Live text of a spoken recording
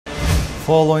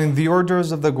Following the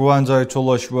orders of the Grand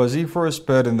Ayatollah Shirazi for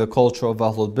spreading the culture of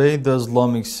AhlulBayt, the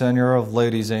Islamic Center of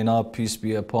Lady Zaynab, peace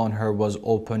be upon her, was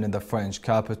opened in the French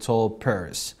capital,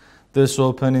 Paris. This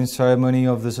opening ceremony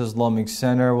of this Islamic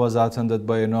Center was attended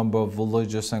by a number of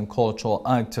religious and cultural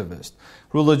activists.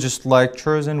 Religious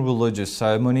lectures and religious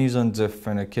ceremonies on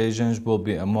different occasions will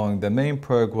be among the main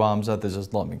programs at this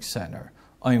Islamic Center.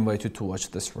 I invite you to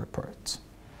watch this report.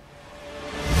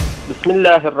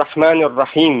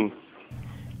 Bismillahir-Rahmanir-Rahim.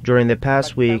 During the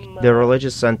past week, the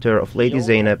religious center of Lady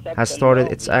Zaynab has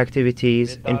started its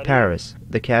activities in Paris,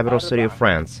 the capital city of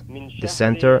France. The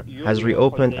center has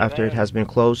reopened after it has been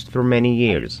closed for many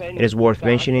years. It is worth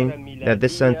mentioning that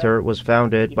this center was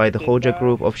founded by the Hoja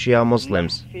group of Shia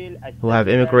Muslims who have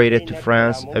immigrated to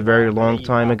France a very long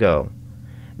time ago.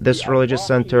 This religious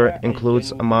center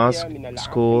includes a mosque,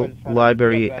 school,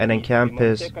 library, and a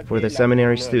campus for the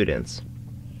seminary students.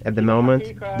 At the moment,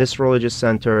 this religious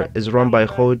center is run by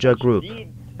Hoja group,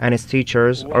 and its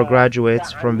teachers are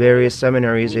graduates from various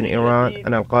seminaries in Iran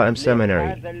and Al-Qaim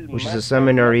Seminary, which is a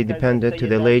seminary dependent to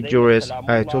the late jurist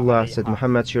Ayatollah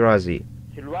Shirazi.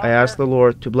 I ask the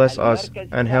Lord to bless us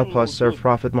and help us serve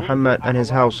Prophet Muhammad and his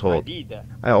household.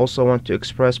 I also want to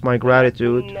express my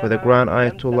gratitude for the Grand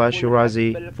Ayatollah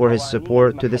Shirazi for his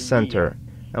support to this center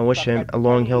and wish him a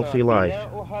long, healthy life.